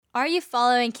Are you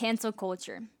following cancel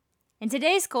culture? In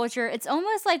today's culture, it's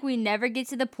almost like we never get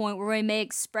to the point where we may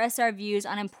express our views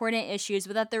on important issues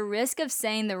without the risk of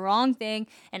saying the wrong thing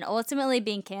and ultimately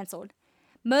being canceled.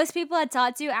 Most people I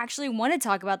talk to actually want to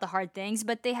talk about the hard things,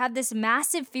 but they have this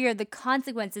massive fear of the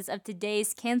consequences of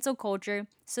today's cancel culture,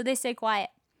 so they stay quiet.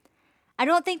 I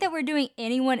don't think that we're doing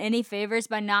anyone any favors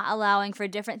by not allowing for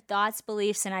different thoughts,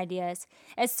 beliefs, and ideas.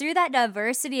 It's through that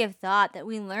diversity of thought that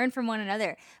we learn from one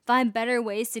another, find better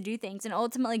ways to do things, and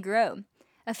ultimately grow.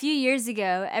 A few years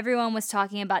ago, everyone was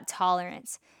talking about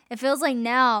tolerance. It feels like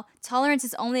now, tolerance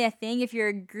is only a thing if you're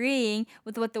agreeing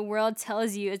with what the world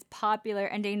tells you is popular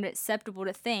and deemed acceptable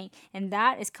to think, and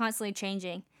that is constantly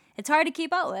changing. It's hard to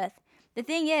keep up with. The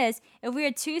thing is, if we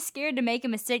are too scared to make a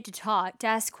mistake to talk, to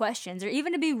ask questions, or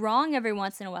even to be wrong every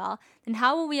once in a while, then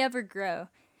how will we ever grow?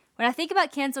 When I think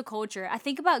about cancel culture, I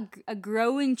think about a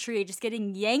growing tree just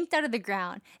getting yanked out of the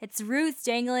ground, its roots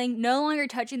dangling, no longer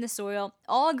touching the soil.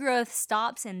 All growth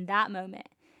stops in that moment.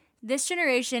 This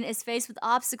generation is faced with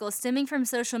obstacles stemming from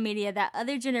social media that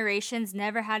other generations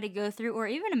never had to go through or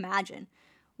even imagine.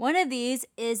 One of these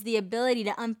is the ability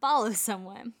to unfollow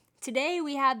someone. Today,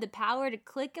 we have the power to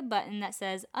click a button that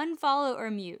says unfollow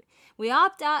or mute. We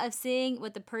opt out of seeing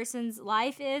what the person's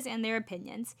life is and their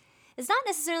opinions. It's not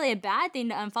necessarily a bad thing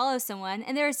to unfollow someone,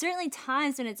 and there are certainly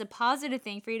times when it's a positive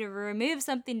thing for you to remove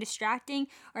something distracting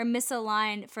or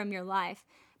misaligned from your life.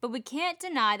 But we can't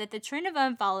deny that the trend of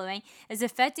unfollowing is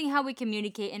affecting how we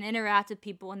communicate and interact with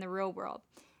people in the real world.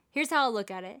 Here's how I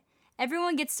look at it.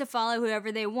 Everyone gets to follow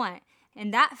whoever they want,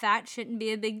 and that fact shouldn't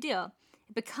be a big deal.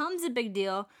 It becomes a big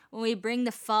deal when we bring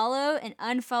the follow and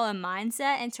unfollow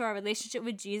mindset into our relationship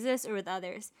with Jesus or with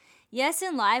others. Yes,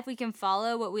 in life we can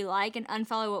follow what we like and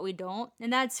unfollow what we don't,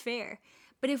 and that's fair.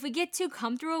 But if we get too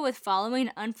comfortable with following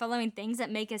and unfollowing things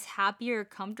that make us happy or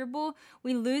comfortable,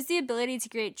 we lose the ability to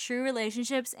create true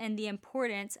relationships and the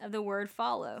importance of the word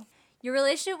follow. Your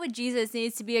relationship with Jesus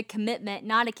needs to be a commitment,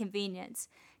 not a convenience.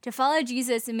 To follow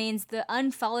Jesus, it means the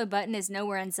unfollow button is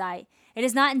nowhere in sight. It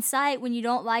is not in sight when you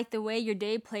don't like the way your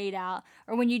day played out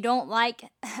or when you don't like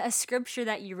a scripture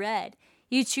that you read.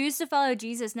 You choose to follow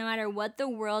Jesus no matter what the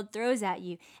world throws at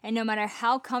you and no matter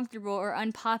how comfortable or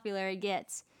unpopular it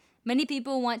gets. Many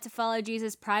people want to follow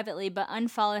Jesus privately but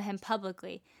unfollow him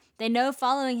publicly. They know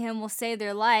following him will save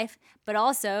their life, but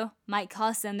also might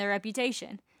cost them their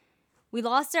reputation. We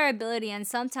lost our ability and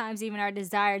sometimes even our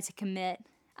desire to commit.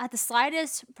 At the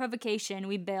slightest provocation,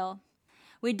 we bail.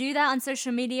 We do that on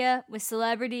social media, with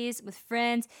celebrities, with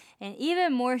friends, and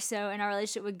even more so in our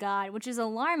relationship with God, which is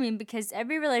alarming because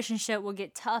every relationship will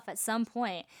get tough at some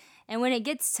point. And when it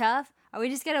gets tough, are we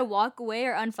just going to walk away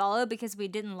or unfollow because we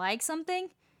didn't like something?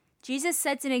 Jesus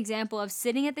sets an example of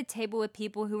sitting at the table with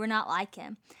people who were not like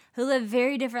him, who live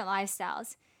very different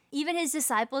lifestyles. Even his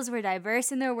disciples were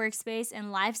diverse in their workspace and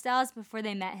lifestyles before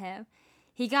they met him.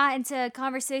 He got into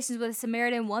conversations with a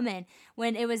Samaritan woman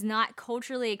when it was not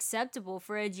culturally acceptable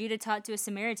for a Jew to talk to a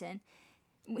Samaritan.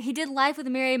 He did life with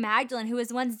Mary Magdalene, who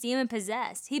was once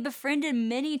demon-possessed. He befriended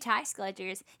many tax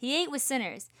collectors. He ate with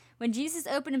sinners. When Jesus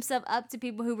opened himself up to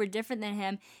people who were different than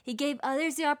him, he gave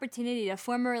others the opportunity to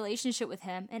form a relationship with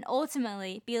him and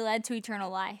ultimately be led to eternal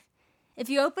life. If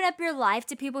you open up your life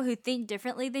to people who think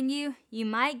differently than you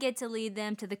might get to lead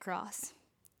them to the cross.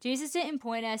 Jesus didn't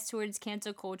point us towards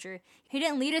cancel culture. He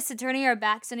didn't lead us to turning our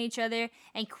backs on each other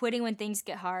and quitting when things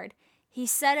get hard. He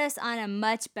set us on a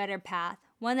much better path,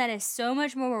 one that is so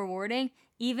much more rewarding,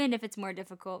 even if it's more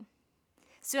difficult.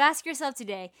 So ask yourself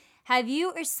today, have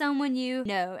you or someone you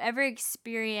know ever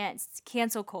experienced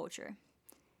cancel culture?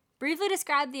 Briefly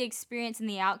describe the experience and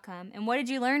the outcome, and what did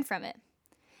you learn from it?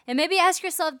 And maybe ask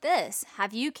yourself this,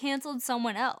 have you canceled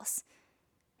someone else?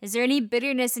 Is there any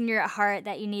bitterness in your heart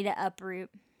that you need to uproot?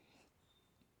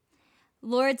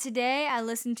 Lord, today I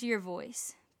listen to your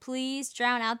voice. Please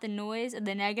drown out the noise of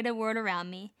the negative world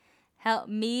around me. Help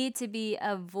me to be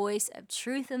a voice of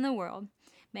truth in the world.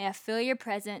 May I feel your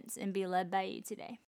presence and be led by you today.